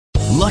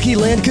Lucky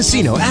Land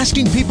Casino,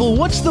 asking people,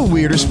 what's the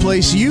weirdest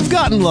place you've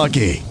gotten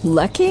lucky?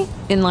 Lucky?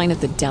 In line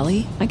at the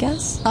deli, I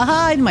guess?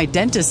 Aha, in my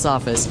dentist's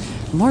office.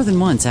 More than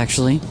once,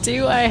 actually.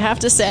 Do I have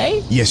to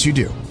say? Yes, you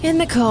do. In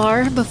the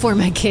car before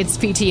my kids'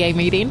 PTA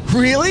meeting.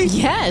 Really?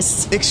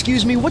 Yes.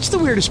 Excuse me, what's the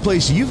weirdest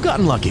place you've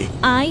gotten lucky?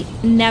 I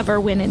never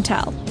win and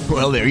tell.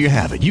 Well, there you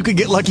have it. You can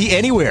get lucky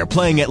anywhere,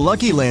 playing at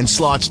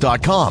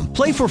LuckyLandSlots.com.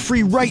 Play for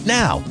free right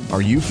now.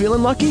 Are you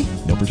feeling lucky?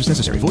 No purchase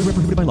necessary. Void where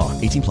prohibited by law.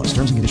 18 plus.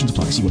 Terms and conditions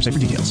apply. See website for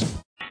details.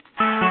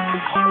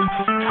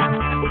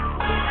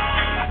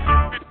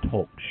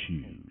 Talk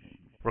shoes.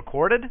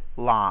 Recorded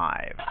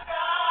live.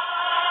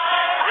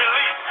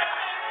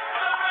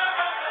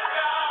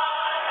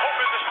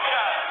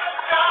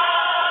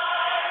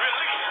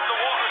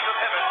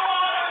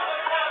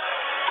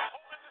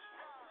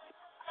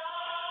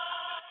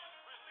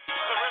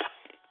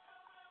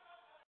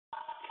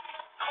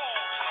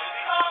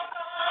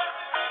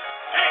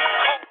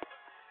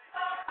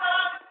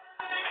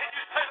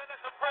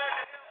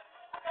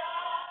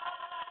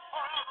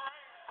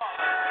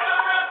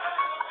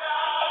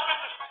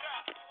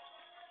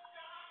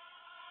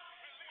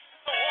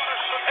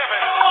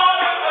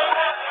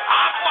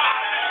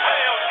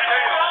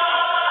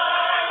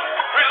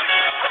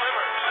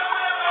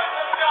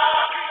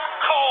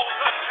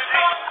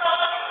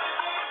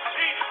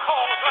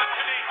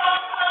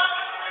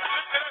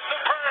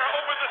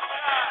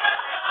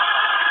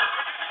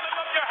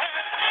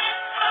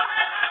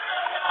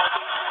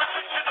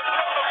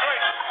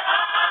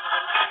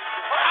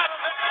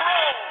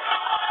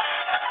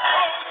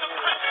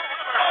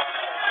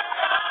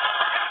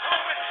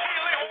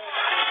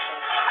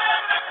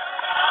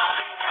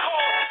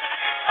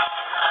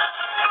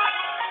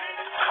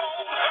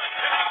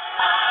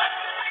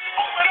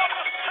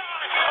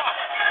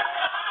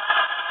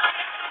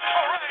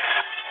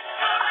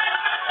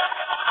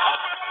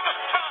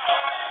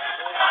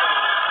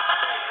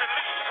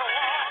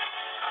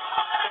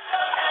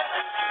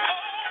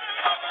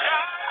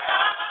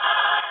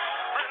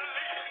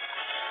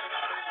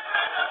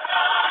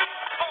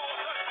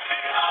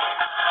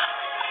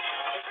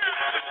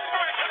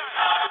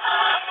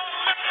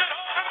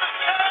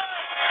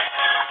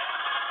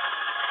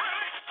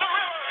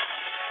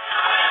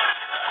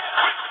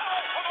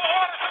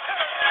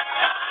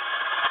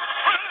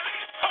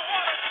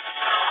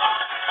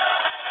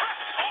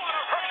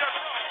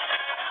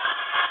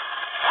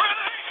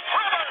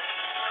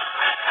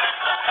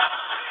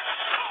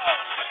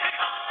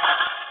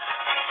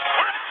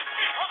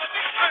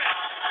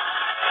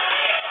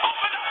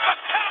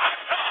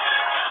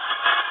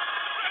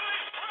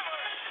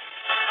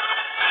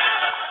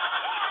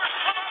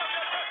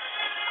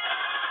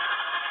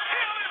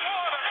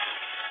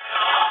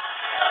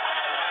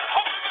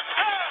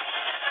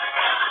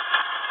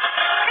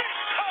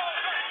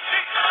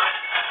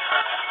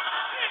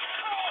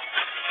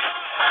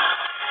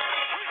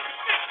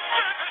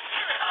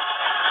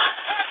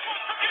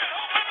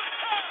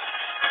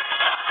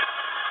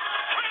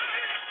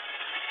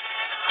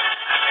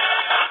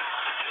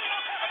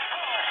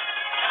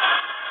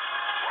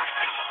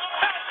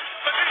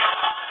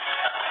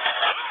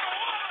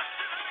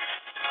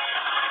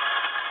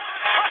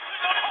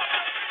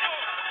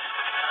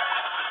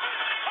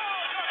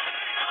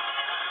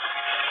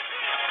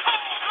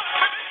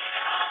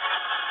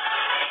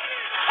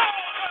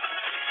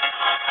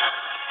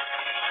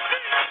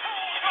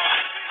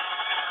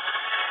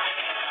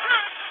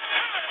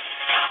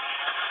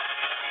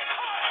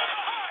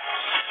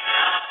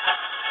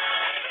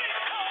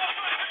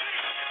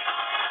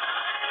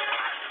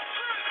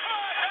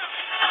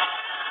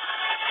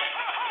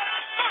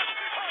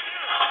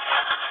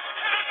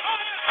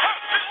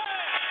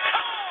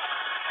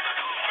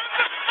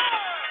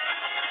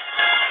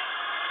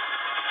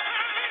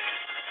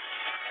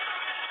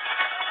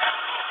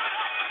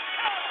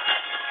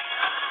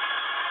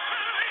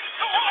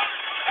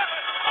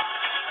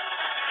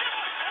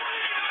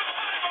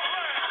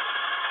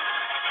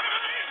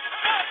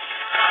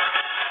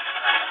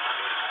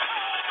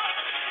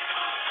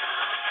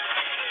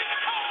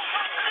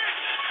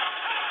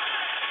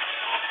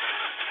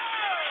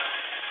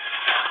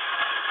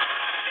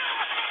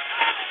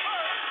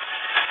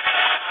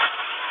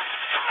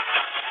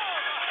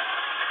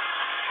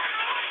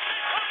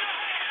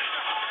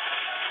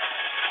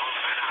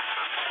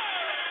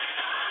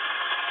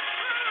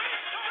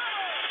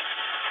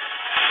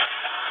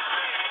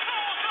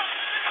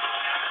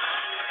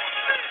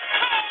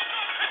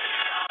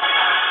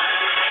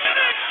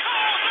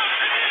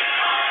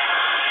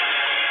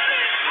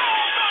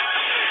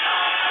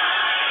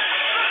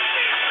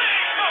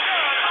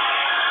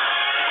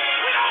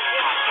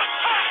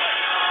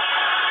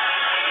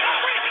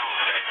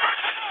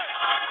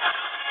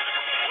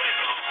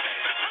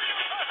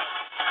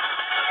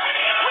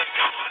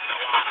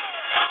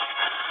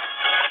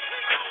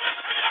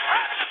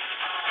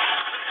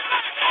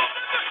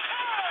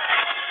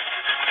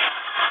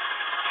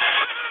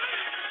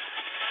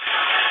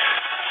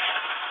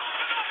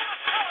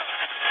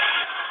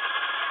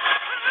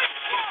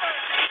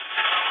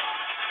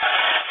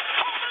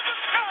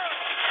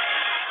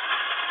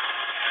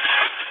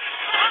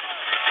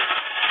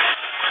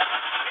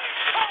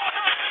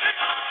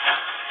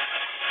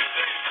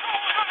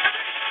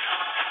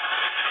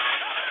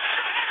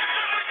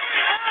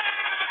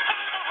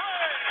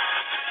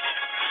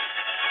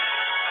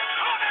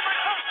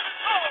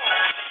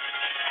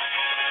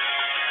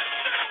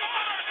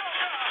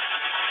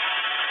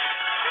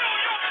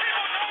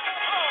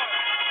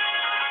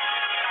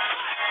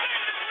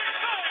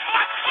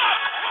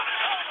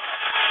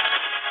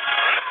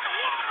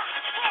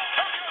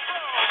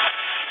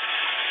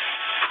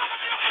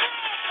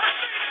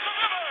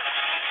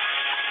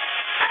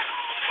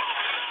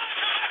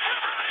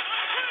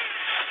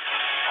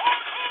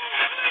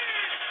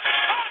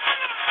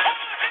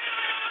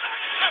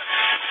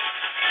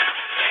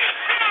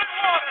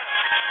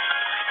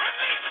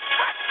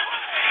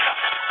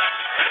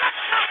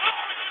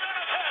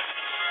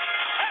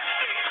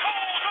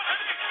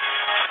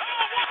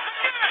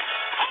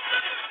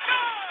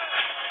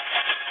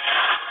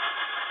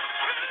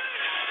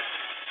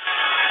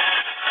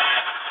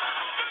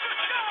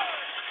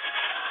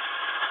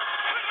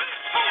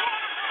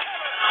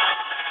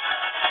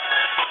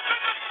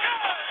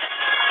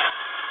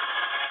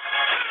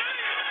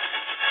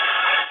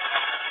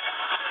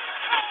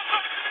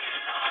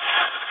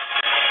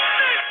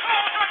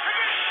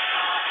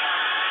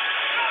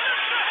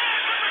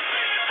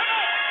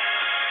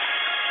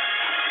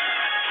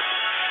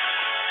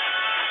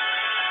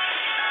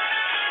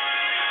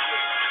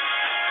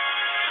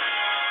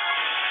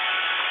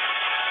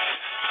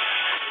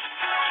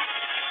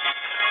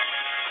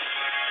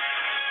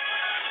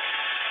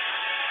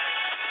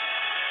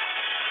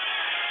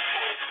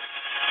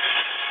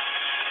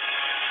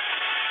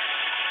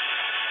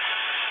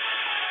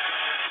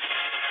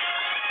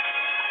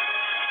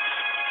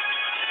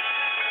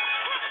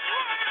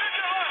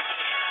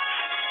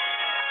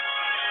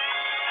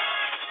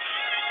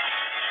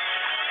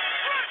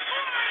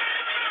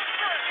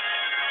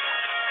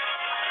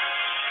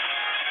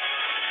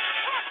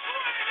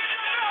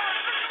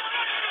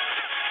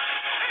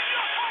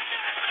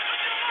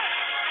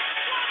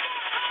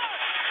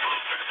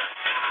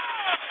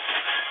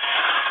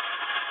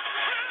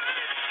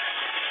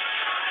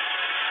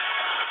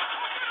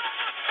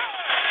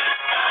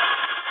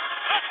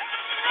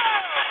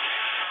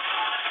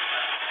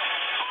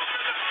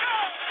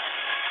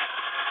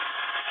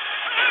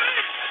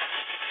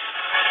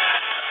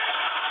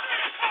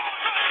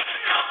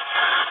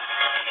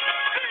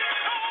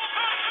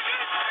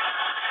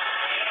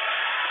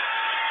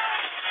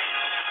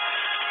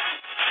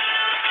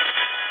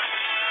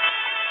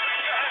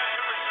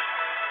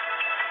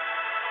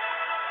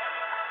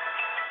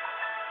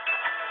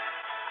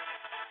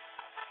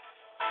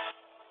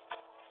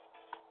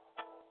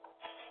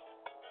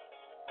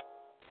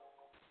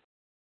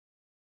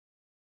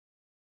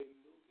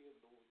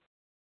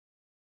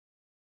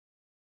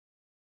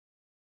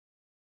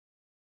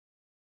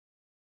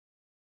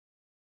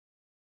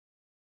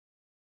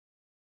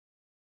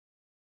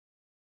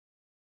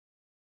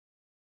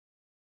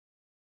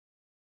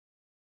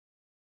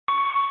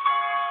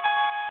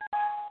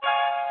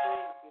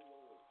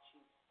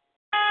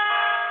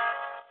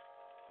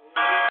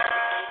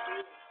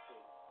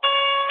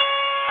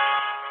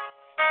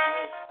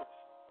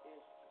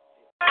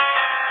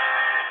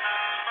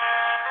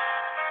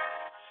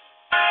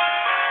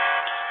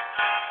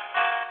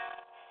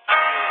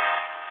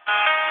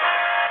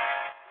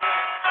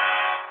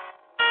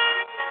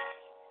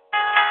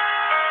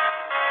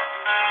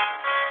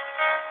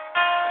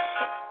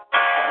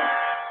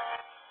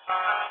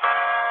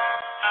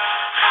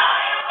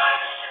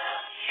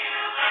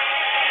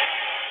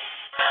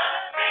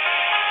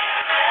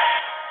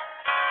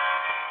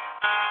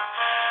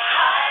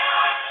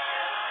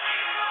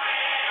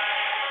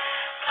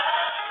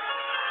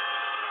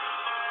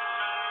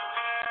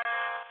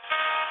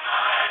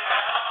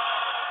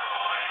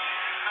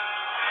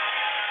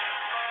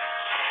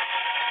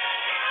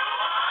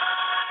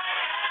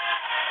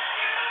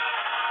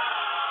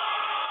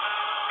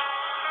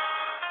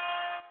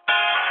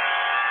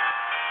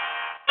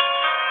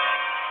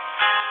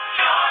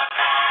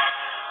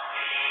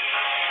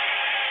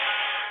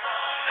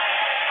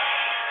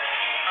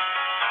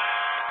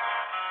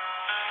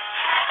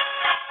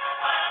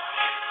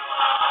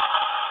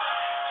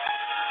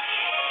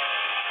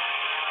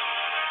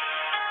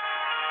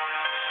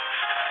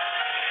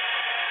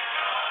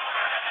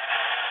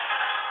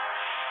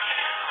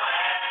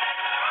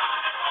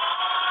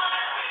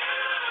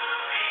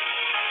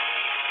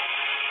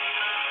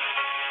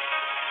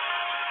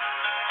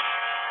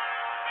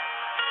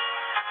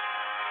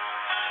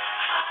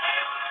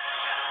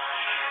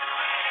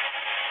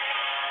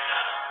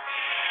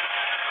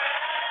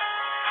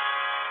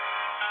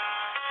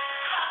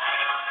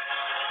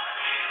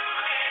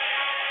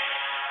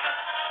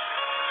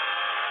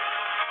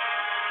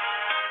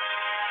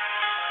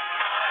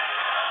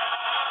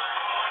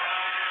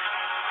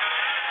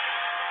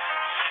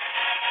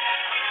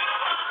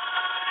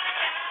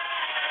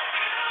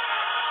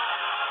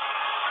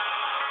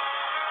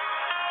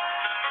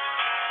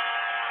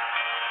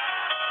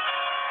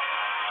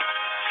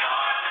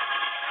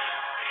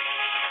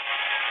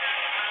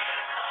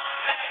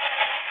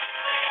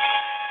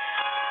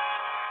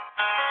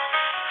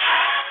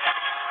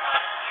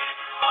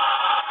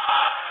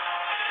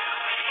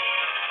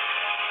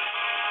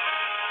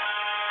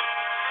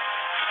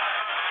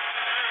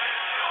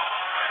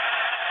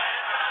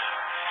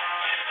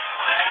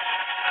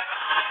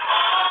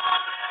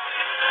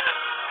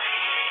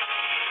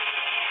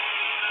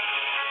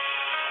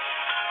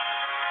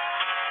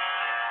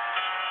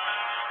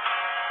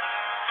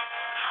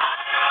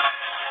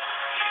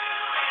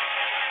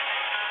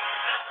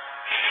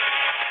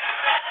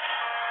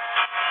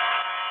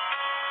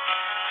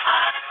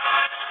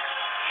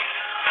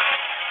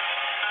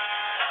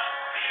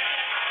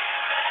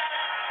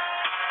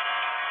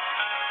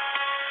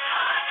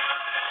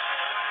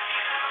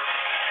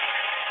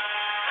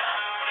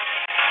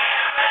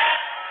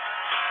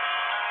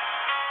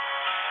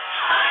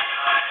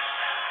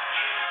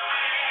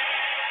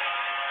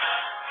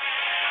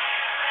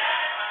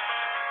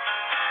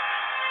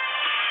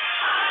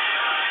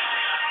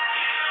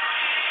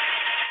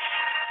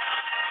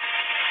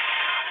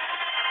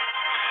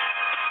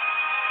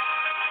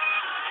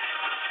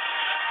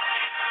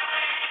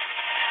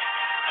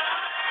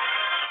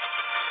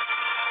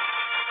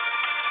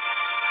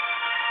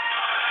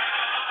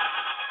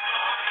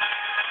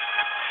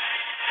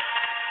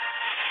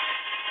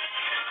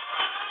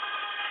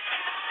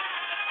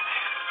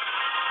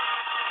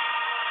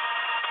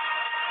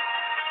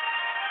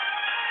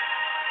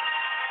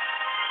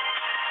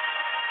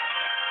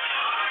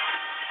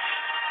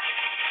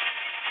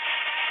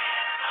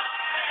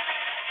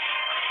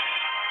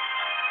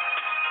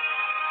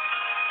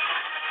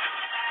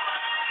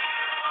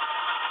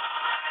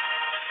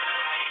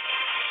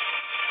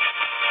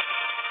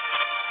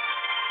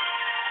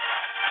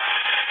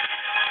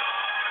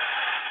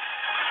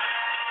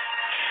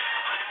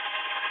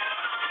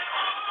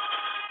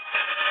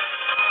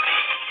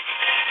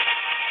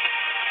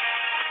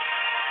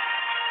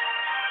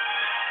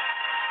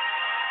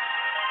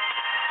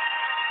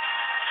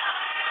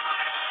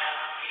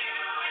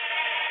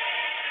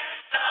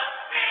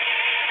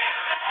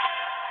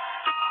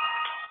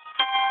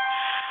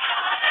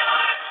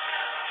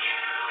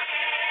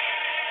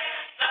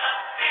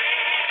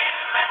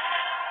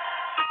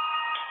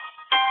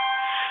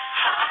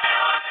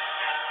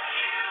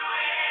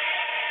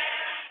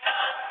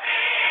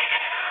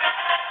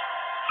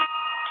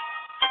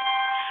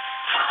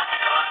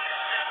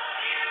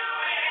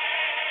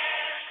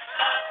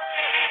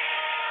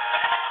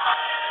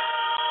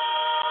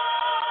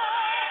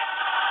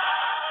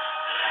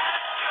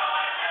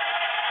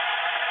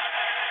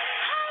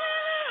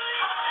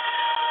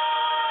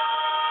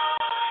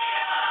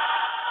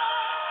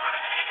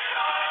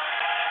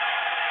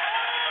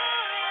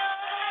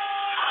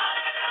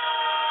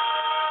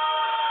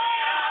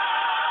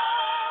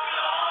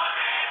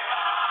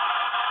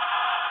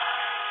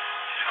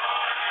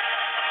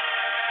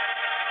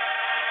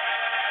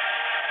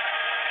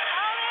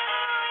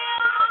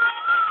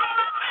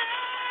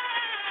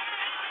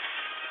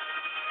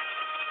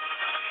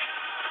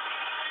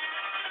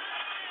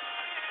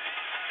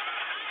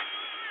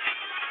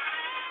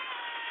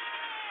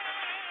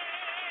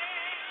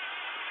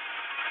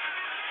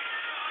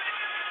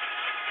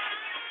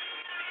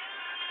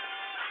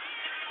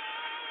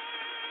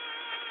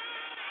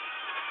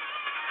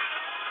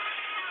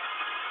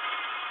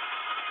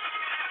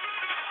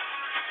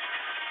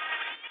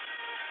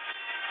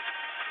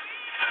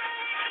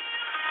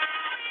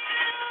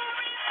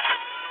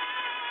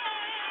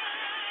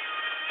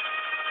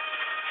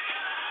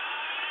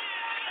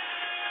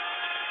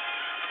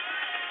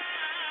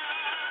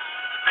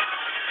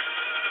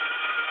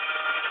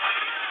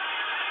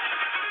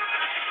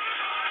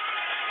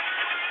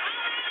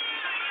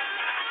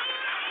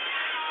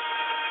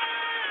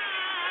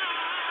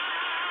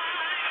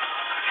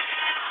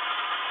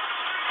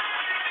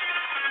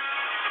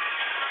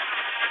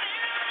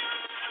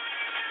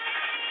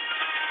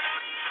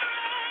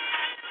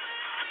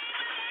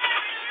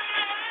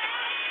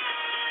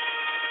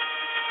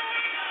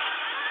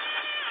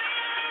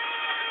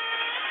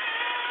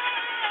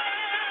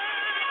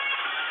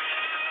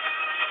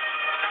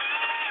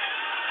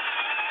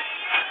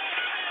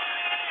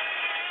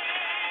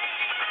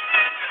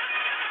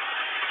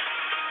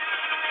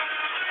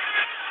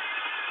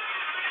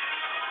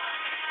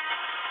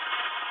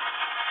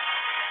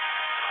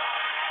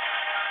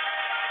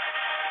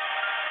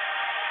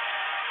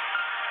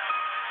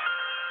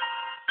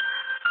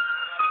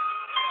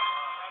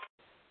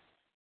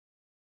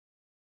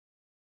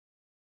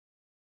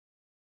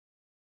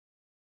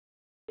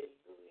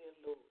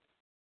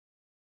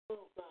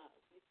 Oh God,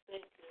 we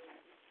thank you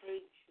and we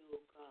praise you,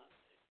 oh God.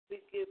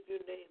 We give your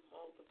name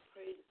all the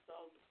praise,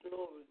 all the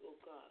glory, oh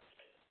God.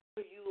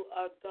 For you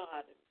are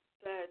God, and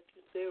beside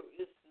you there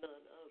is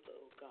none other,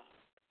 oh God.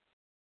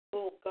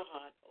 Oh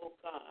God,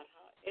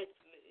 how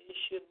excellent is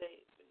your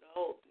name in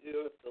all the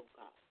earth, oh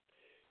God.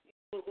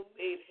 You who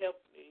made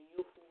heaven and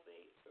you who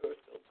made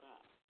earth, oh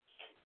God.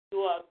 You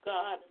are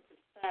God, and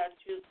beside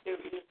you there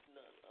is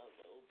none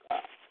other, oh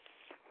God.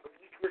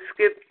 We just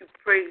give you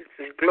praise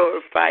and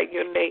glorify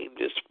your name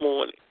this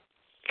morning.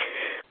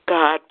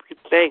 God, we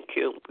thank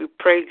you, we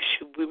praise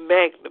you, we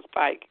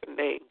magnify your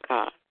name,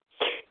 God.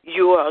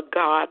 You are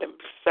God, and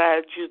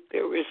beside you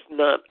there is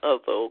none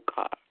other, oh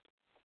God.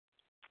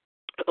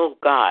 Oh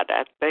God,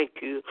 I thank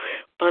you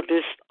for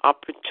this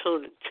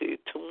opportunity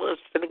to once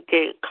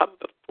again come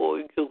before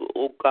you,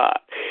 oh God.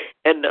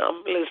 And the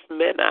humblest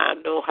man I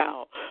know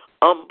how,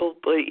 humble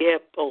but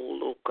yet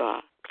bold, oh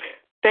God.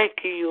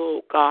 Thank you,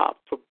 oh God,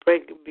 for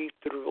bringing me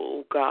through,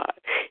 oh God,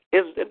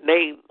 in the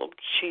name of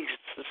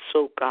Jesus,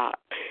 oh God.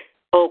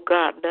 Oh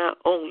God, not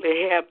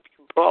only have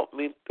you brought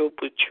me through,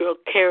 but you're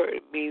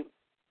carrying me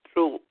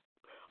through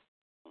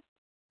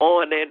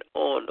on and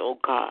on, oh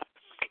God,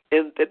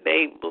 in the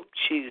name of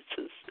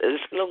Jesus. As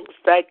long as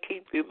I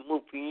keep it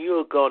moving,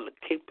 you're going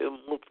to keep it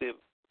moving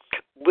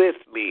with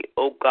me,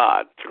 oh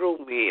God,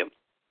 through me and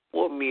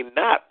for me,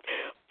 not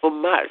for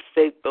my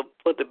sake, but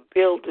for the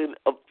building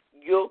of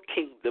your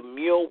kingdom,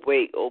 your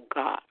way, oh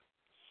God.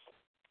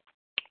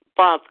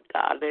 Father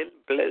God, in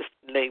the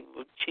blessed name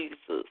of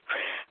Jesus,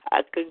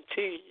 I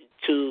continue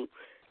to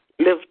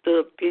lift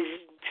up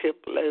Vision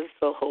Temple as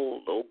a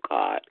whole, oh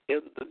God,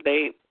 in the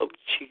name of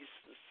Jesus,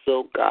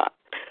 oh God.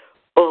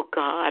 Oh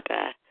God,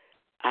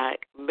 I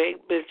make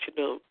mention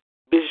of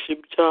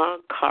Bishop John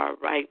Carr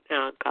right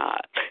now,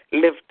 God,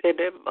 lifting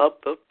him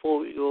up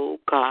before you, oh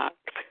God.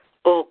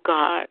 Oh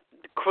God,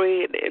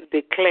 decreeing and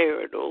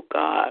declaring, oh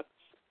God,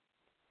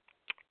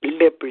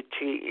 liberty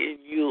in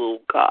you,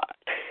 oh God.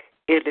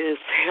 In his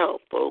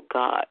health, oh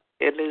God,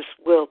 in his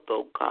wealth,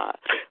 oh God,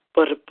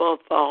 but above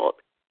all,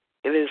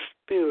 in his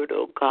spirit,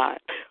 oh God.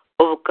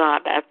 Oh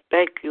God, I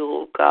thank you,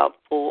 oh God,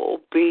 for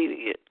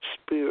obedience,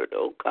 spirit,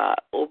 oh God,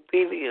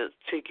 obedience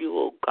to you,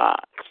 oh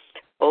God.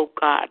 Oh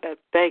God, I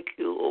thank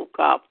you, oh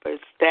God, for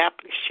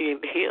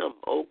establishing him,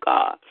 oh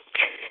God,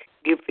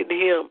 giving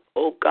him,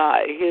 oh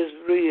God, his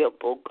rib,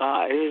 oh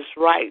God, his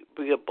right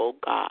rib, oh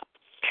God.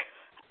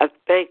 I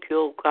thank you,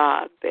 oh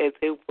God, that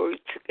they work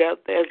together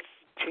as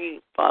a team,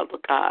 Father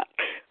God,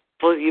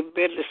 for your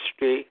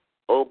ministry,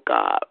 oh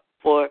God,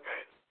 for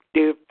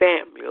their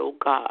family, oh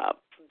God,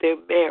 for their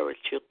marriage,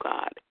 oh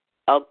God,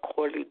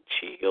 according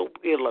to your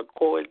will,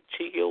 according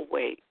to your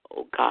way,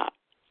 oh God.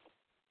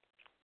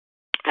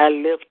 I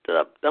lift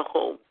up the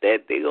home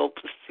that they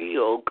oversee,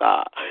 oh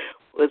God,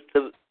 with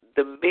the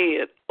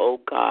men, oh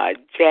God,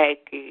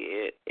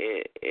 Jackie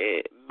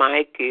and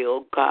Mikey,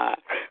 oh God,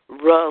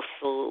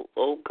 Russell,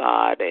 oh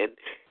God, and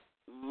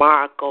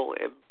Marco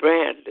and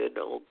Brandon,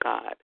 oh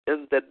God,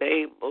 in the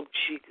name of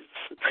Jesus.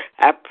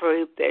 I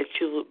pray that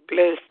you would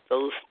bless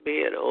those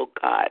men, oh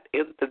God,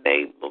 in the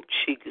name of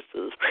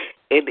Jesus.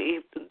 And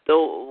even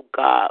though, oh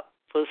God,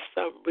 for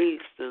some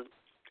reason,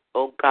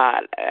 oh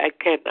God, I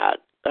cannot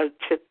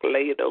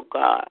articulate, oh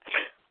God,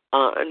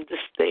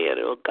 understand,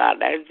 oh God,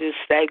 I just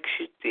ask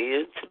you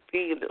to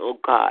intervene, oh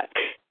God,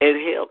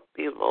 and help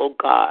them, oh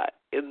God,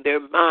 in their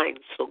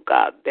minds, oh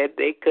God, that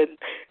they can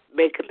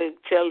make an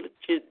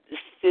intelligent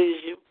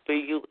decision for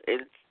you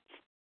and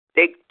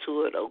stick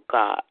to it, oh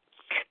God.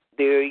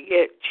 They're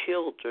yet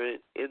children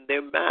in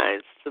their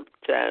minds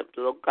sometimes,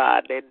 oh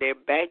God, and they're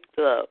backed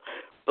up.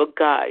 But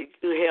God,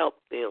 you help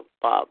them,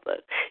 Father,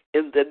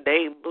 in the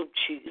name of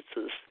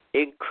Jesus.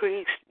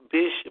 Increase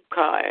Bishop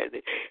Carr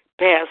and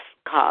Pastor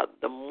Carr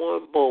the more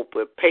and more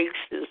with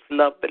patience,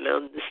 love, and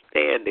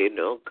understanding,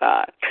 oh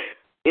God.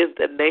 In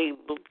the name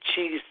of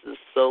Jesus,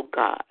 oh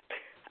God.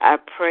 I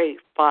pray,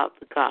 Father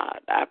God,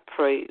 I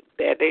pray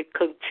that it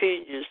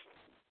continues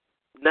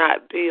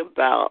not be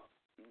about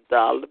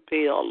dollar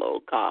bill,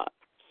 oh God.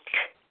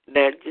 And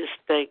I just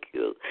thank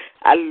you.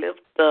 I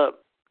lift up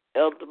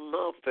Elder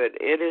Mumford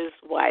and his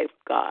wife,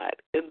 God,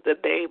 in the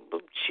name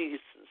of Jesus,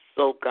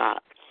 oh God.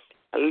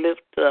 I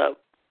lift up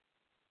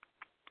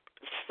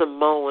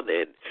Simone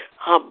and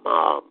her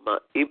mom,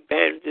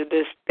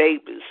 Evangelist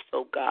Davis,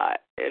 oh God,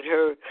 and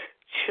her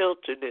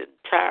children,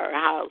 entire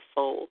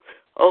household.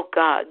 Oh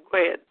God,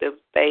 grant them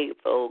favor,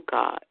 oh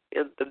God,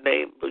 in the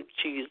name of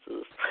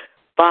Jesus.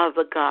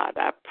 Father God,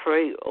 I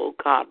pray, oh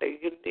God, that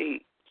you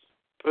need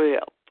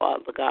prayer,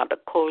 Father God,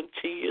 according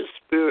to your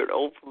spirit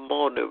over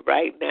morning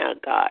right now,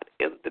 God,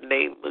 in the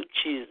name of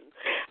Jesus.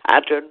 I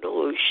don't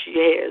know if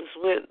she has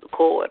went to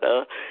court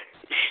or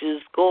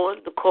she's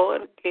going to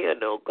court again,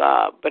 oh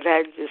God, but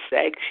I just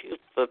ask you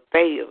for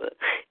favor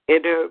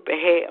in her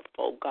behalf,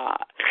 oh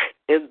God,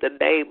 in the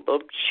name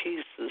of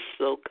Jesus,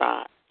 oh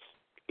God.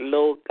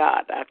 Lord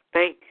God, I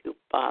thank you,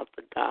 Father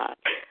God.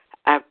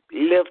 I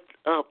lift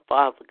up,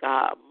 Father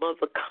God,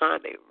 Mother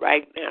Connie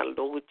right now,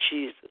 Lord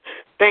Jesus.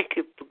 Thank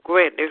you for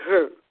granting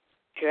her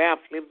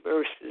traveling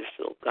mercies,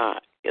 oh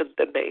God, in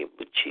the name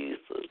of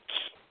Jesus.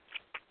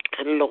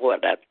 And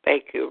Lord, I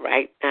thank you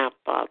right now,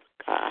 Father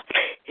God,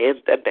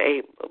 in the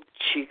name of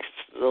Jesus,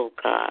 oh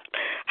God.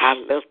 I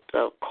lift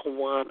up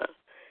Kawana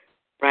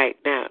right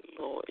now,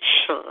 Lord,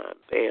 Sean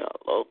Bell,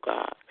 oh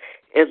God.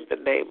 In the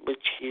name of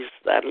Jesus,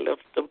 I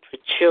lift up the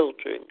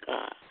children,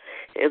 God.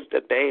 In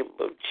the name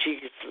of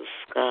Jesus,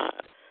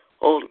 God.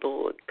 Oh,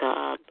 Lord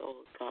God, oh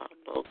God,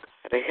 oh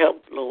God.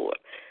 Help, Lord.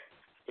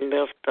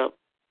 Lift up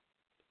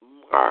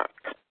Mark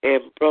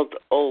and Brother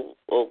oh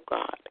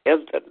God.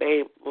 In the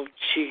name of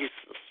Jesus,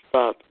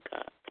 Father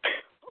God.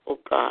 Oh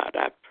God,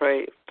 I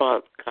pray,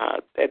 Father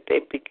God, that they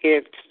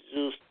begin to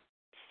do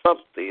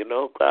something,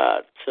 oh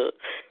God, to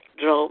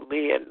draw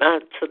me and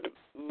not to the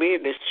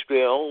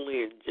ministry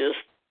only and just,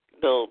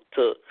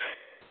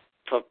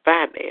 for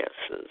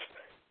finances,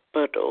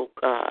 but, oh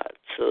God,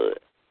 to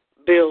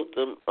build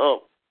them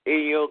up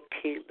in your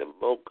kingdom,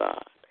 oh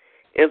God,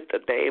 in the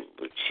name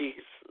of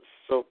Jesus,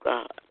 oh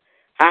God.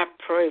 I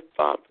pray,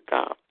 Father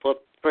God, for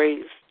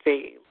praise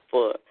team,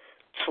 for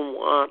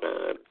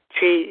Tawana and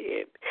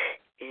T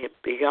and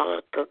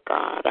Bianca,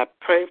 God. I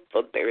pray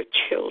for their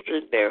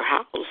children, their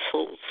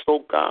households,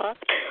 oh God.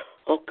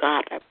 Oh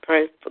God, I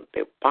pray for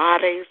their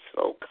bodies,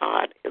 oh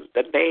God, in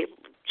the name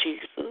of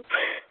Jesus.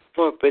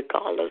 For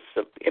regardless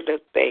of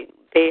anything,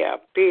 they are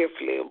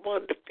fearfully and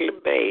wonderfully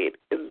made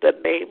in the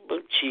name of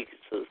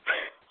Jesus.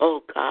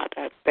 Oh God,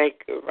 I thank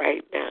you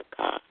right now,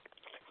 God.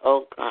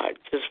 Oh God,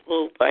 just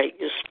move by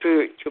your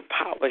spirit, your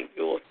power, and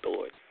your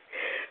authority.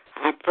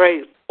 I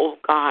pray, oh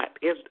God,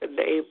 in the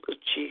name of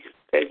Jesus,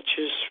 that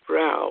you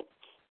surround,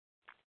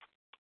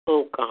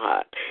 oh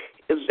God,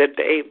 in the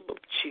name of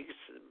Jesus.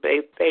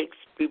 May thanks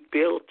be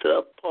built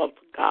up, Father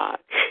God,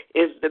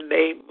 in the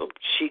name of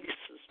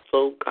Jesus,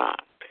 oh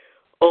God.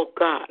 Oh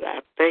God, I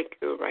thank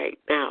you right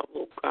now,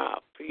 oh God,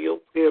 for your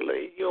will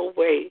and your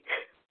way.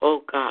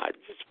 Oh God,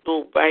 just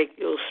move by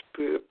your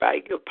spirit,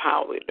 by your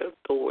power and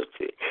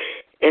authority.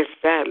 As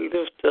I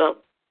lift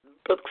up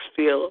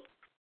Brooksville,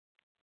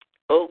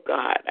 oh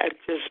God, I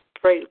just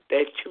pray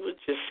that you would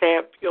just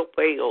have your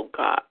way, oh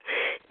God.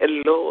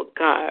 And Lord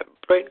God,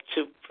 bring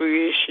to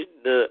fruition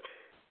the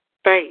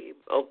fame,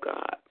 oh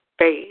God.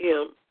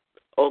 Fame,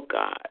 oh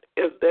God,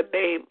 in the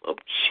name of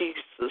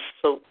Jesus,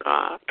 oh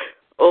God.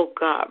 Oh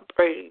God,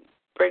 bring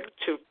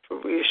to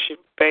fruition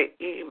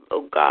fame,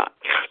 oh God.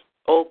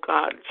 Oh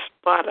God,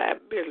 spot our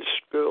ministry,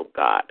 oh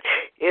God,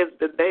 in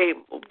the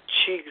name of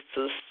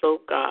Jesus,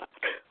 oh God.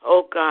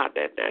 Oh God,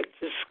 and I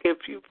just give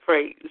you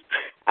praise.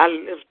 I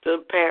lift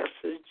up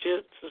Pastor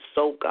Jesus,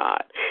 oh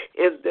God,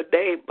 in the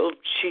name of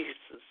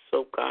Jesus,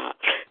 oh God.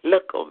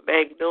 Look on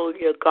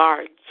Magnolia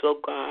Gardens,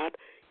 oh God,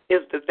 in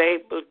the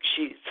name of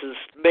Jesus.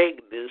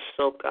 Magnus,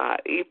 oh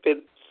God,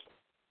 even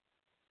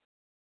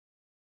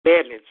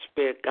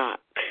management, God.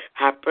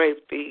 I pray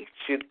for each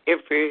and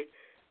every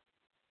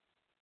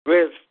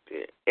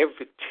resident,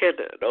 every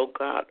tenant, oh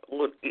God,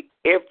 on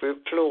every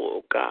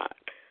floor, oh God.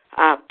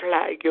 I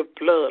apply your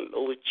blood,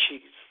 Lord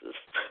Jesus.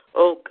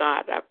 Oh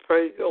God, I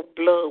pray your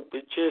blood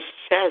would just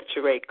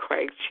saturate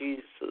Christ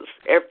Jesus,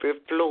 every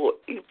floor,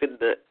 even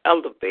the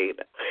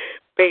elevator.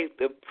 May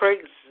the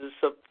praises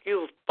of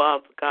you,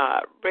 Father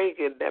God, ring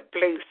in that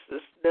place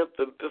as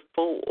never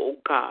before, oh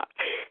God.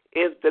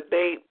 In the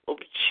name of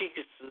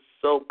Jesus,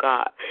 oh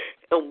God.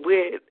 And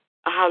when,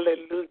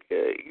 hallelujah,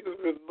 you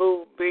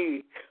remove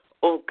me,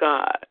 oh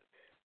God,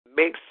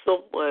 make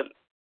someone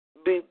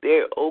be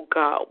there, oh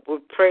God,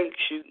 will praise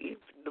you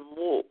even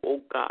more,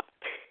 oh God,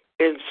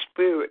 in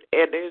spirit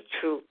and in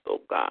truth, oh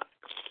God.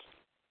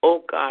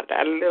 Oh God,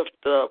 I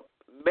lift up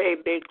May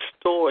next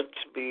door to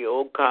me,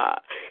 oh God,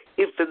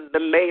 even the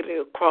lady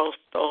across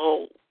the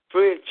whole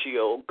bridge,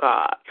 oh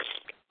God.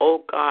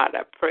 Oh God,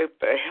 I pray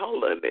for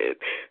Helen and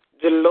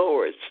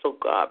Dolores, oh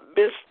God,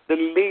 Mr.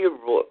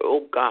 Leroy,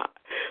 oh God,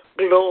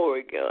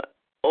 Gloria,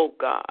 oh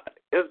God,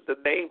 in the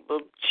name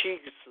of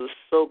Jesus,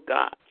 oh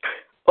God.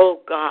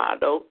 Oh God,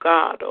 oh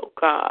God, oh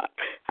God,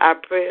 I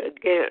pray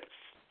against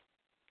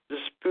the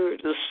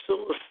spirit of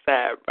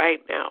suicide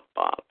right now,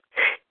 Father,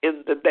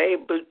 in the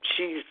name of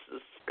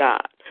Jesus,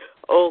 God.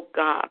 Oh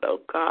God,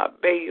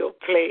 may your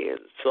plans,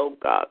 oh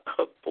God,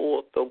 come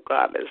forth, oh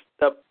God, as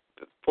never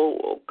before,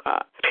 oh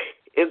God,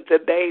 in the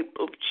name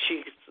of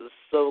Jesus,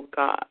 oh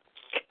God.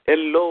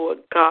 And Lord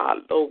God,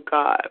 oh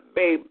God,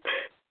 may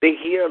the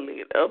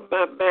healing of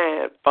my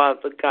mind,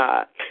 Father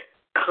God,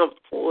 come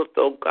forth,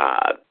 oh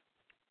God,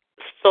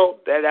 so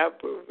that I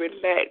will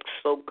relax,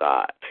 oh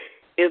God,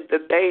 in the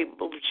name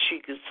of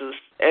Jesus,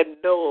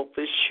 and know of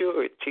a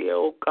surety,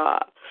 oh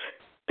God,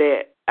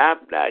 that I'm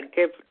not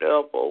giving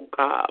up, oh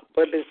God,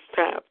 but it's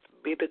time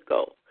for me to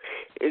go.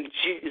 In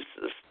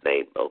Jesus'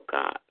 name, oh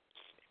God.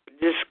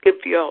 Just give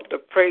you all the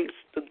praise,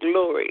 the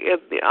glory,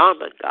 and the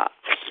honor, God,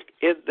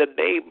 in the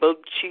name of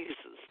Jesus,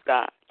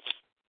 God.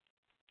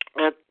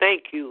 I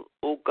thank you,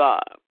 oh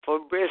God, for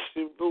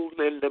resting, ruling,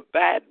 and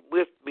abiding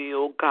with me,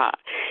 oh God,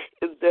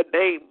 in the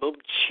name of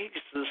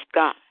Jesus,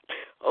 God.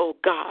 Oh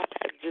God,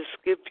 I just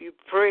give you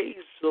praise,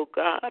 oh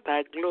God.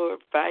 I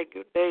glorify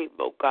your name,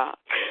 oh God.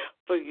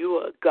 For you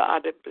are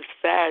God, and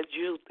beside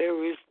you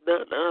there is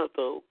none other,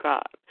 oh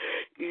God.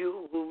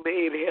 You who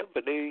made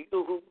heaven and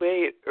you who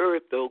made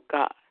earth, oh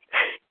God.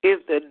 In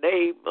the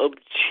name of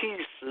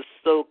Jesus,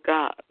 oh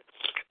God.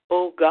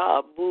 Oh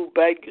God, move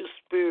by your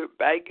spirit,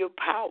 by your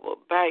power,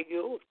 by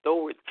your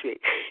authority.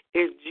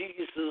 In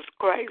Jesus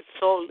Christ's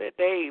holy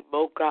name,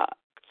 oh God.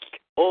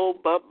 Oh,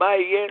 Mama,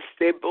 yes,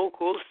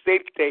 Boko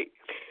Sete.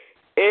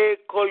 E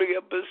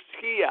Colia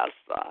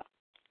Messiasa.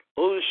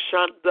 Oh,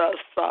 Shanda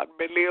Sa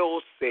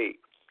Meleose.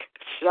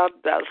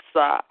 Shanda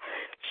Sa.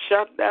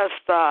 Shanda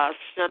Sa.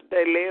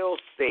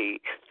 Shandeleose.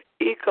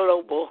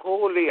 Ikalo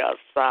Boholia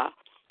Sa.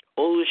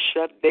 O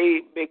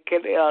Shande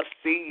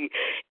Mekeleasi,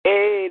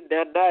 E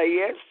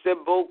Nanaye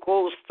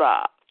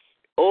Sembokosa,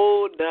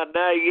 O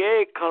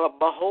Nanaye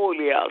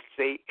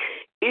Kalamaholiasi,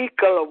 E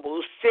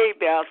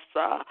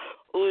Kalamuseasa,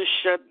 O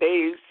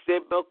Shande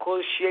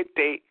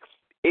Semokoshete,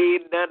 E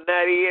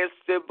Nanaye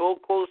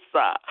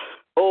Sembokosa,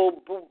 O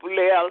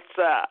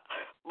Bubuleasa,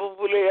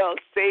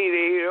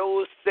 Bubulease,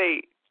 O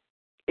say,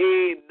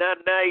 E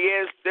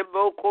Nanaye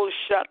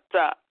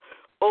Semokoshata.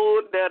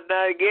 Oh,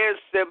 Nana, yes,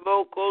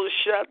 Moko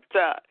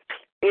Shata.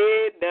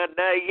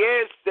 Nana,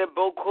 yes,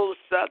 Moko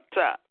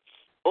Sata.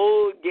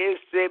 Oh, yes,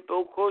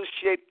 Moko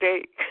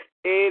Shete.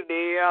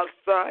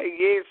 Neasa,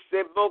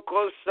 yes,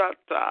 Moko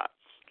Sata.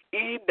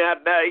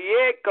 Nana,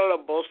 ye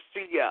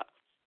Kalamosia.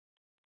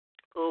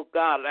 Oh,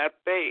 God, I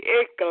thank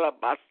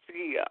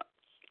Ekalamasia.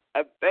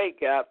 I thank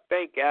you, I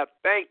thank you, I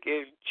thank you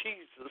in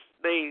Jesus'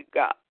 name,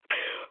 God.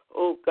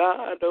 Oh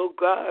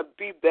God,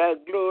 be thou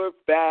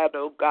glorified,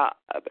 oh God.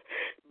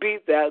 Be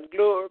thou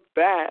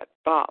glorified,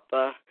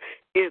 Father,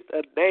 in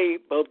the name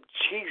of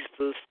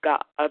Jesus,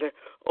 God.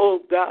 Oh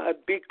God,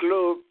 be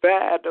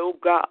glorified, oh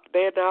God,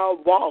 in our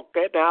walk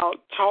and our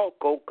talk,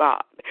 oh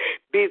God.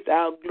 Be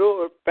thou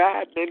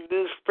glorified in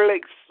this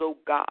place, oh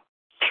God.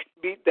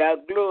 Be thou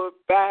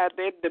glorified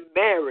in the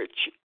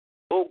marriage,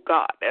 oh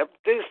God, of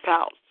this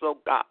house, oh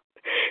God.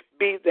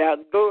 Be thou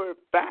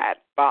glorified,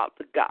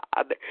 Father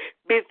God.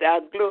 Be thou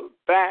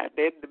glorified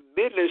in the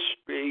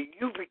ministry.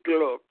 You be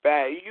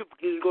glorified. You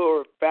be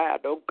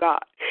glorified, oh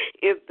God,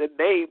 in the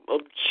name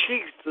of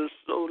Jesus,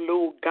 oh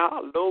Lord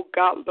God, Lord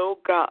God, Lord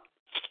God.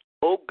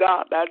 Oh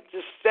God, I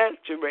just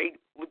saturate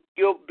with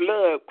your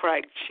blood,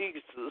 Christ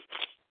Jesus.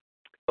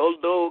 Oh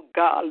Lord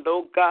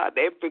God,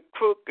 every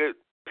crooked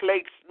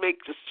place make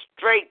it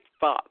straight,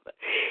 Father,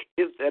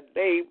 in the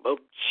name of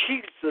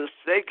Jesus.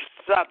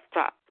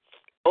 Exalta.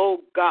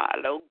 Oh God,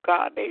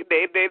 they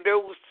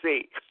don't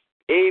say,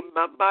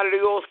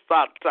 Mario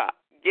Santa,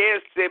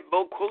 yes,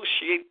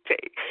 Mokoshite,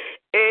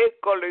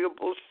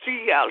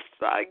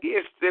 Colibosiasa,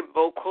 yes,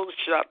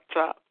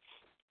 Mokoshata.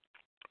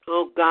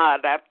 Oh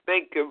God, I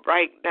thank you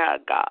right now,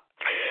 God.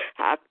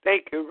 I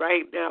thank you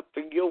right now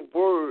for your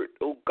word,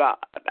 oh God.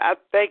 I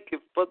thank you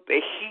for the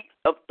heat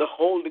of the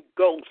Holy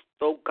Ghost,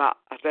 oh God.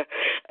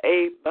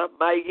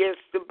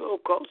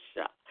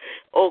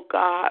 Oh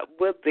God,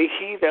 where the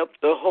heat of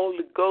the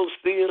Holy Ghost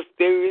is,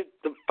 there is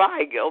the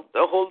fire of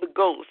the Holy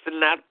Ghost.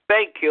 And I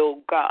thank you,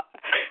 oh God.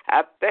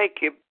 I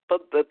thank you for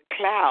the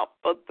cloud,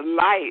 for the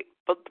light,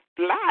 for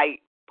the light,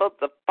 for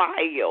the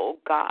fire, oh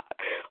God.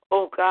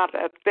 Oh God,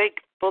 I thank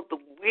you for the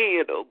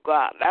wind, oh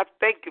God. I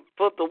thank you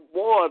for the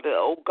water,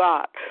 oh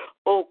God.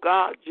 Oh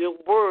God, your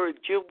word,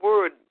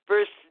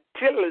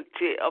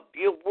 versatility of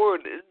your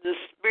word in the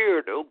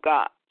spirit, oh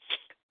God.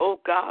 Oh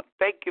God,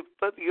 thank you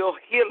for your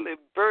healing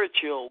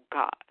virtue, oh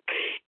God.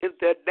 In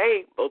the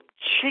name of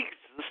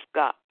Jesus,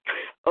 God.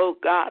 Oh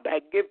God, I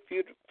give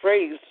you the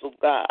praise, oh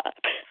God.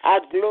 I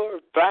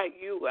glorify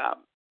you. I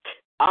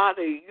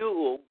honor you,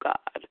 oh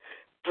God.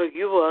 For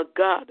you are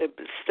God, and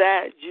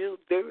beside you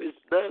there is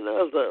none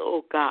other,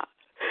 oh God.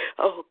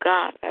 Oh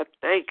God, I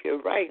thank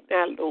you right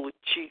now, Lord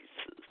Jesus.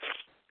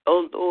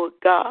 Oh Lord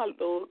God,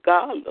 Lord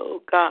God,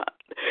 Lord God.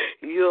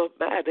 You're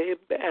mighty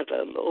and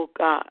better, Lord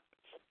God.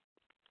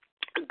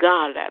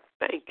 God, I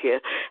thank you.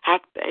 I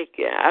thank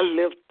you. I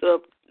lift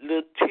up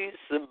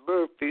Leticia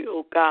Murphy,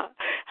 oh God.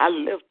 I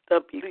lift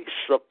up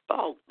Lisa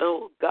Faulkner,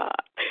 oh God.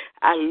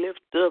 I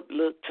lift up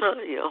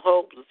Latanya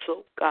Holmes,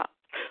 oh God.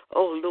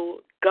 Oh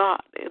Lord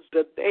God, in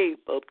the name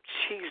of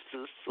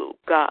Jesus, oh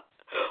God.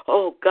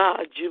 Oh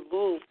God, you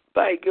move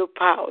by your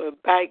power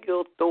and by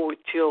your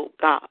authority, oh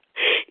God.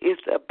 In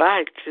the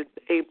mighty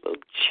name of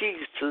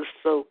Jesus,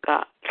 oh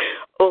God.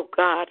 Oh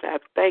God, I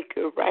thank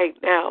you right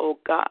now, oh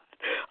God.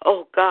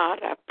 Oh God,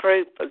 I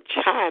pray for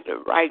China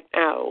right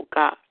now, oh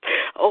God.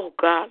 Oh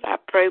God, I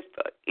pray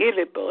for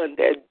anyone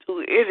that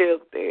do any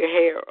of their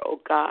hair, oh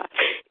God.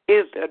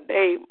 In the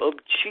name of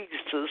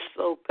Jesus,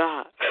 oh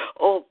God.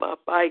 Oh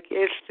my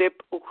yes,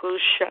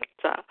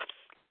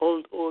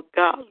 oh Lord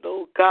God,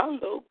 Lord God,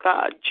 Lord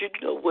God, you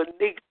know what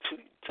needs to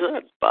be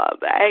done,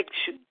 Father. I ask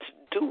you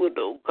to do it,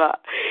 oh God.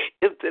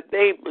 In the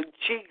name of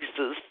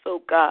Jesus,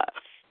 oh God.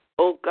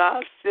 Oh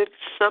God, send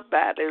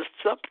somebody or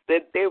something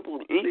that they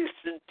will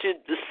listen to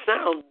the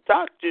sound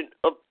doctrine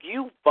of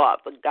you,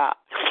 Father God.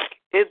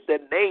 In the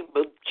name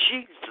of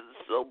Jesus,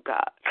 oh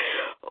God.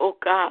 Oh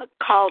God,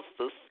 cause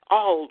us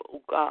all,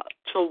 oh God,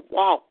 to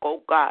walk,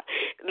 oh God,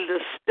 in the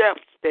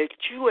steps that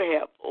you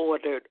have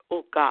ordered,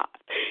 oh God.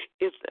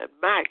 In the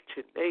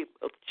mighty name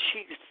of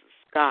Jesus,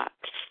 God.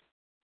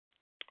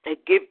 I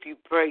give you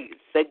praise.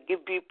 I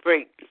give you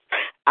praise.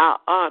 I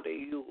honor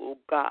you, oh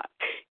God.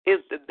 In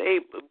the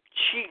name of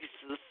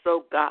Jesus,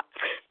 oh God.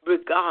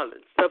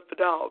 Regardless of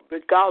it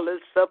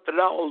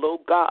all,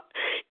 oh God.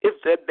 In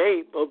the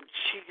name of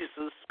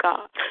Jesus,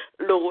 God.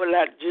 Lord,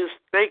 I just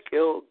thank you,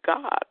 oh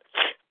God.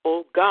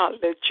 Oh God,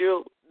 let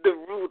the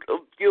root of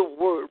your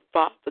word,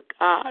 Father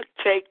God,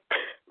 take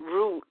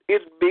root in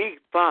me,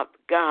 Father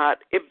God,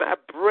 in my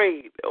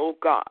brain, oh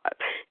God,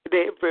 in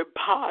every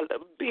part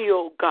of me,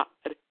 oh God,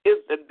 in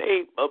the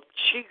name of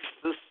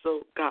Jesus,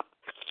 oh God.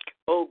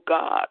 Oh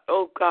God,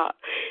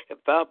 if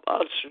I'm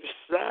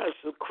ostracized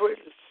or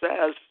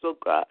criticized, oh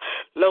God,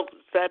 long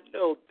as I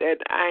know that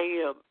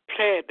I am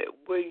planted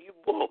where you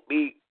want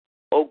me,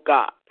 oh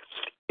God,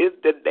 in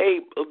the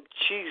name of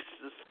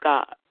Jesus,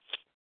 God.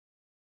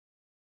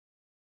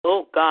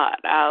 Oh God,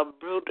 I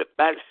uprooted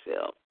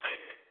myself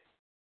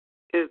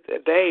in the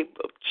name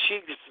of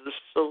Jesus,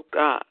 oh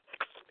God.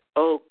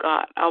 Oh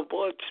God, I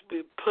want to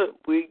be put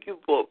where you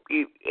want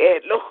me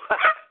at, Lord.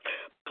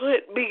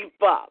 Put me,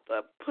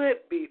 Father.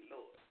 Put me,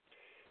 Lord.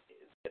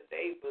 In the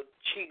name of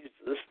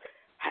Jesus,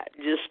 I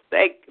just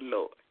thank you,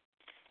 Lord.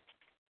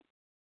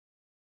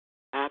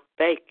 I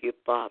thank you,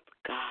 Father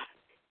God.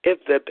 In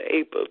the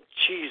name of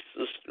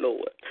Jesus,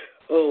 Lord.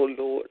 Oh,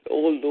 Lord,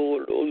 oh,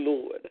 Lord, oh,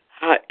 Lord.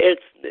 How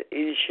excellent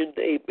is your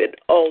name in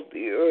all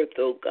the earth,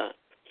 oh, God.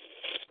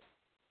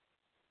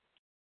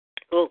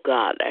 Oh,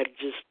 God, I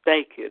just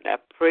thank you and I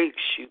praise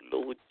you,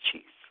 Lord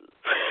Jesus.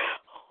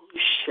 Oh,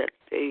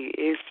 Shate,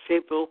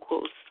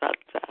 Eseboko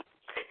Sata,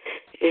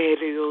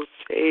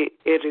 Eriose,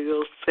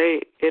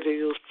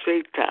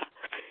 Erioseta,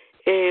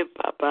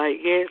 Baba,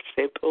 yes,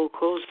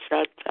 Eboko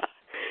Sata.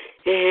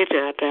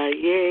 Nada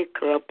ye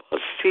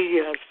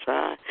krapasia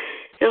sa,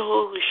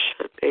 oh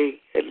shade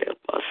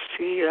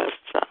elepasia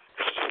sa,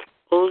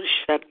 oh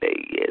shade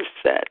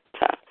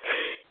yesata,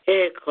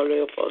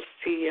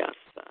 ekolepasia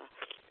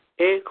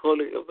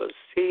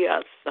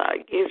sa,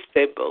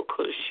 yesebo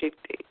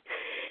koshite,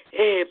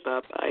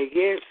 baba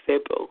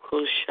yesebo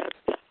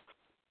koshata.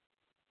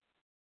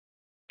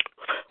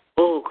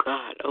 Oh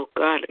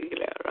God,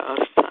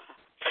 ilarasa.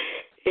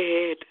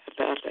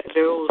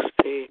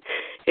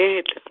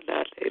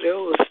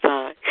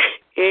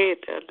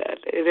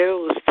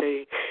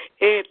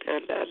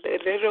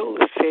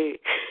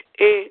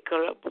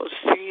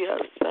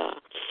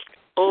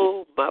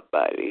 Oh, my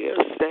body is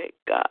saying,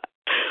 God.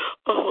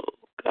 Oh,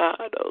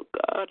 God, oh,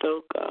 God,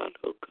 oh, God,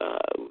 oh,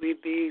 God. We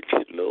need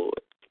you,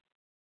 Lord.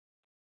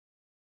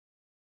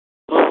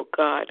 Oh,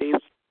 God,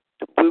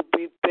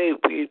 we think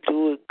we're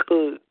doing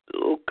good.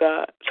 Oh,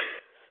 God.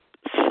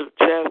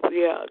 Sometimes we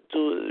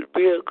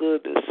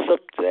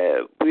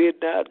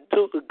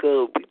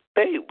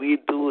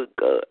do it,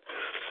 God.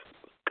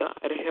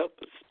 God, help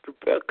us to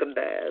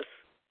recognize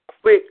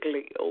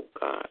quickly, oh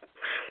God,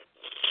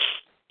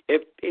 and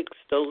fix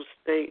those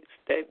things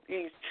that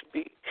need to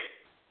be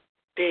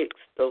fixed,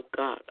 oh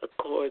God,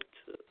 according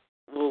to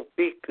what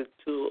we could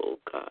do, oh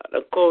God,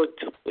 according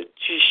to what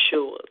you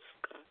show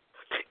us, God.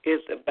 In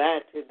the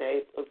mighty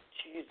name of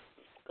Jesus,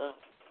 God.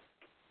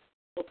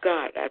 Oh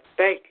God, I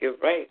thank you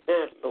right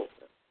now, Lord.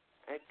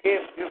 I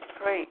give you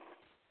praise.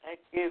 I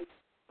give you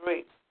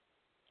praise.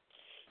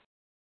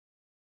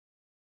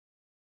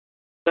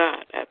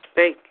 God, I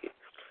thank you.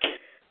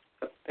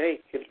 I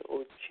thank you,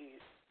 Lord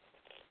Jesus.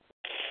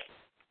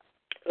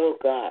 Oh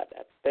God,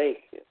 I thank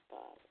you,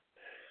 Father.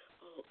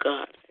 Oh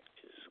God, I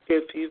just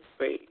give you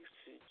praise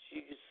in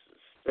Jesus'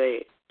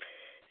 name.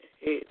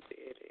 Amen,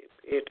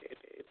 amen,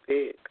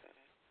 amen, God.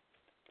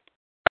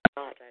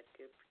 God, I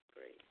give you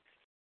praise.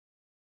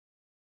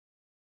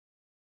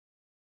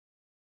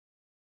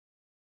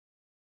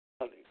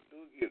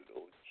 Hallelujah,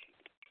 Lord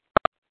Jesus.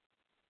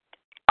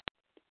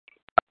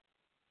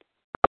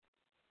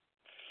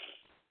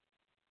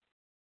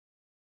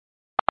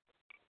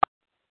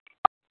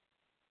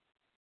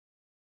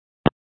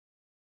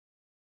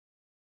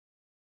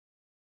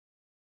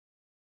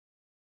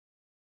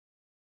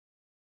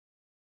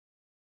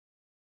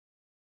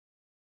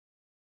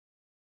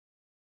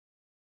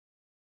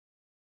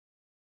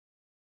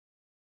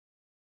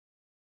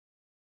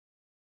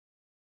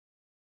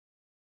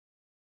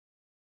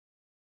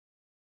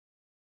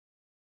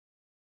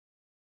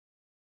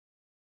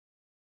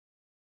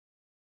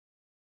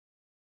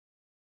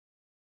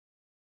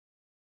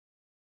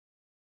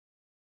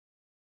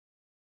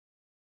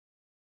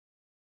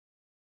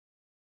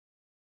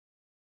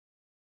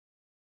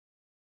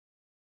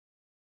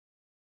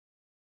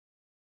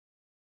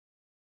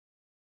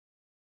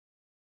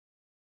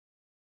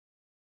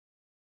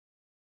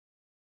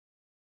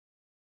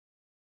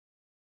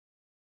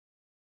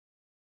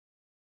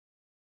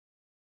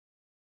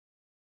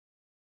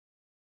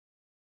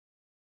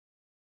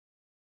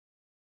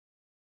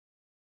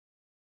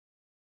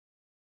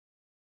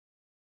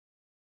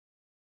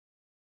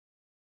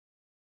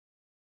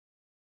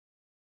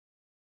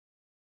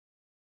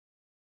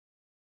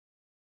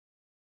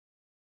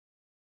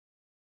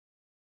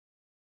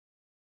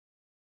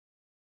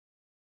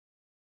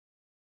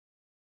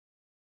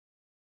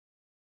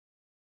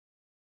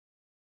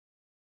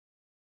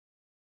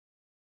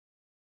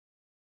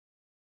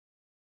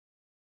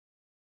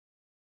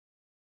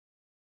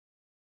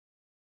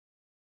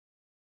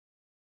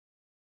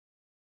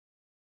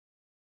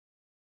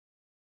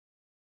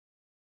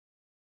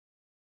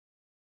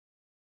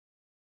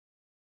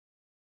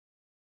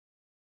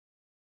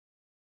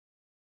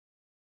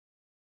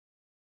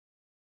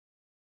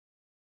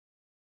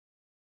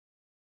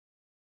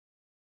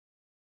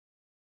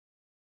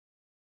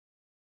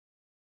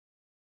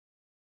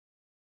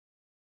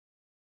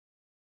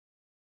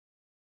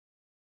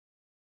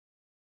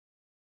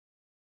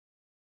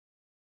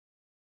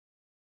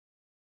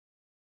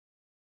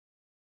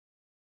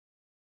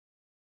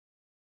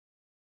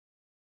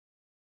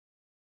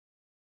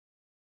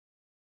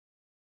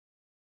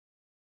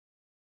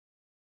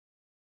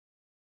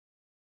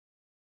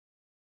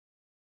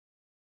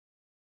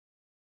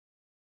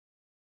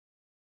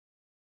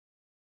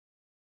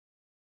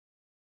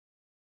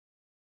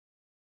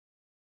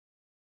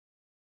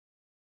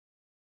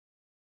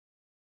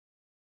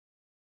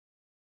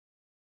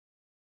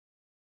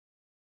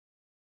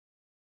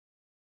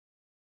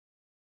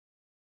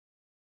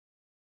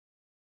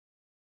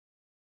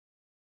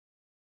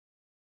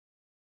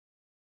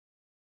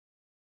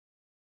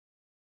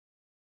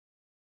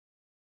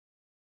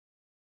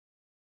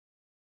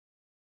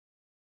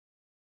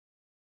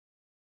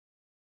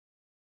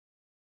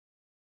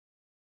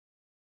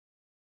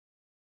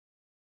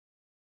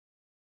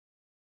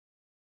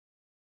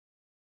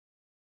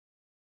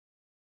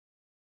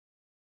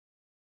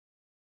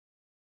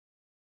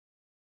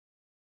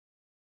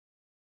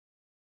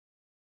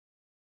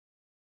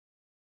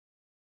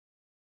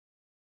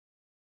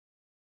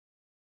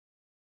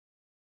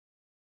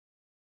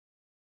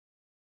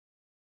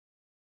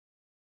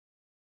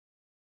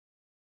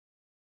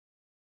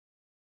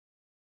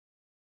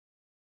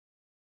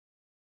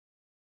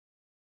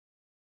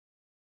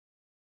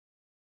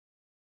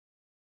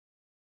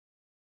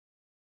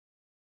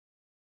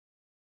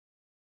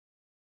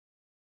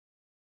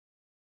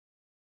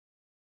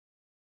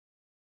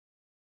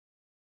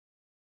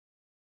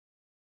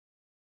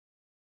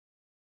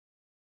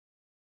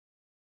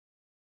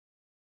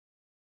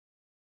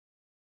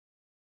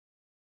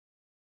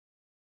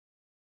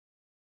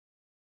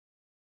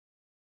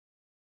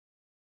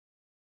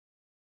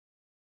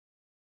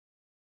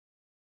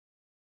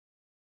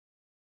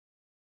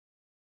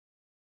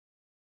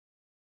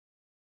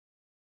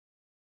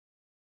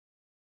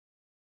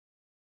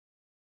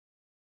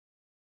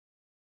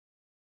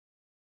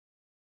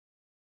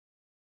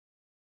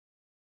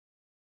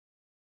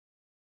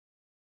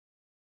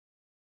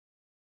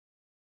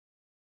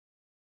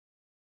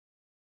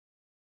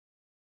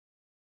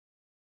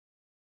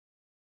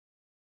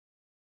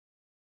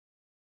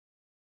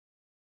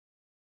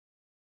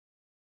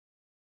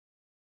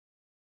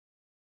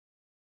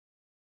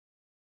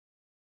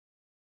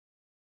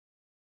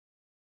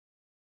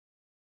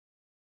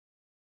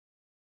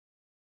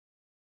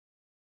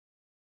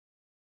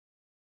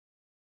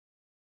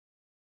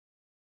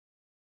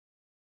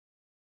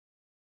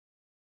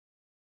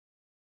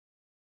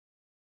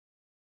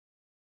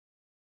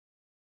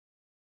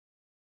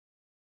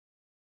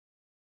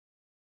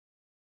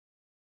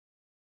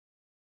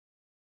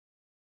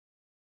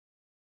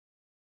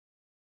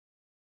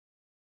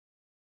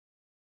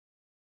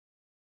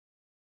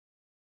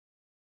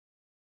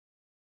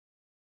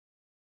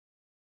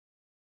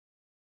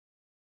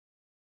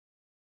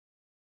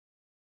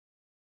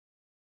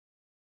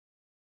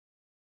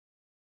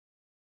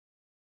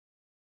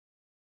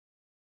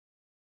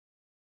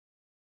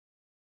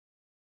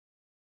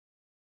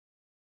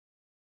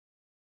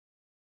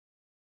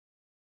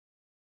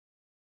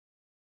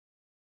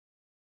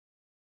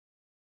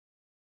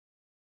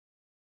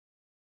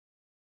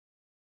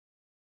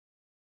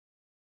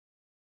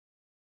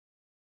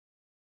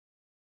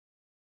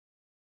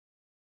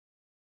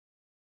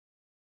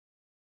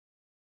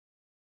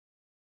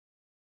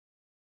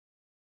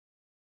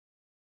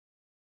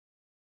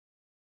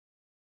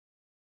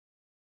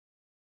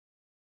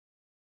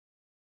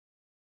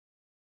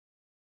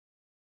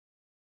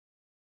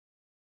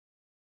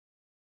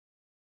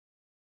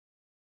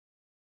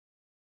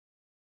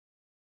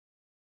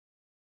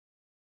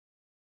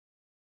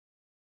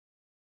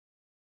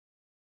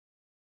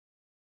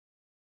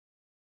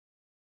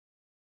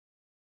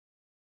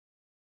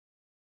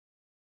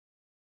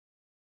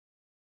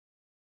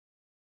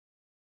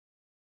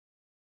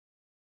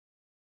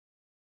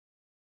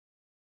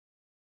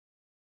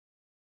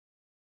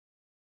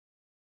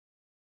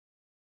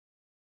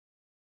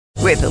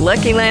 With the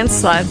Lucky Land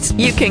Slots,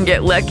 you can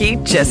get lucky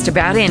just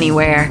about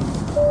anywhere.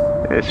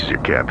 This is your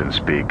captain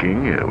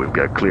speaking. We've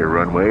got clear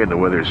runway and the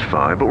weather's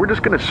fine, but we're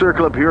just going to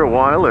circle up here a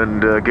while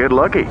and get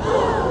lucky.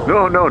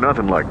 No,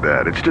 nothing like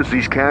that. It's just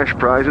these cash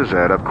prizes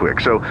add up quick.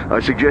 So I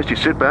suggest you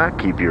sit back,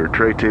 keep your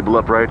tray table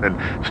upright, and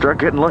start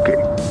getting lucky.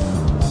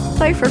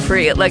 Play for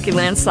free at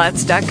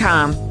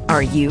LuckyLandSlots.com.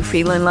 Are you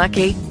feeling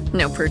lucky?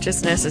 No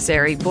purchase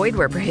necessary. Void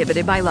where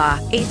prohibited by law.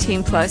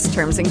 18+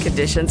 terms and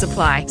conditions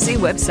apply. See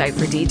website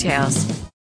for details.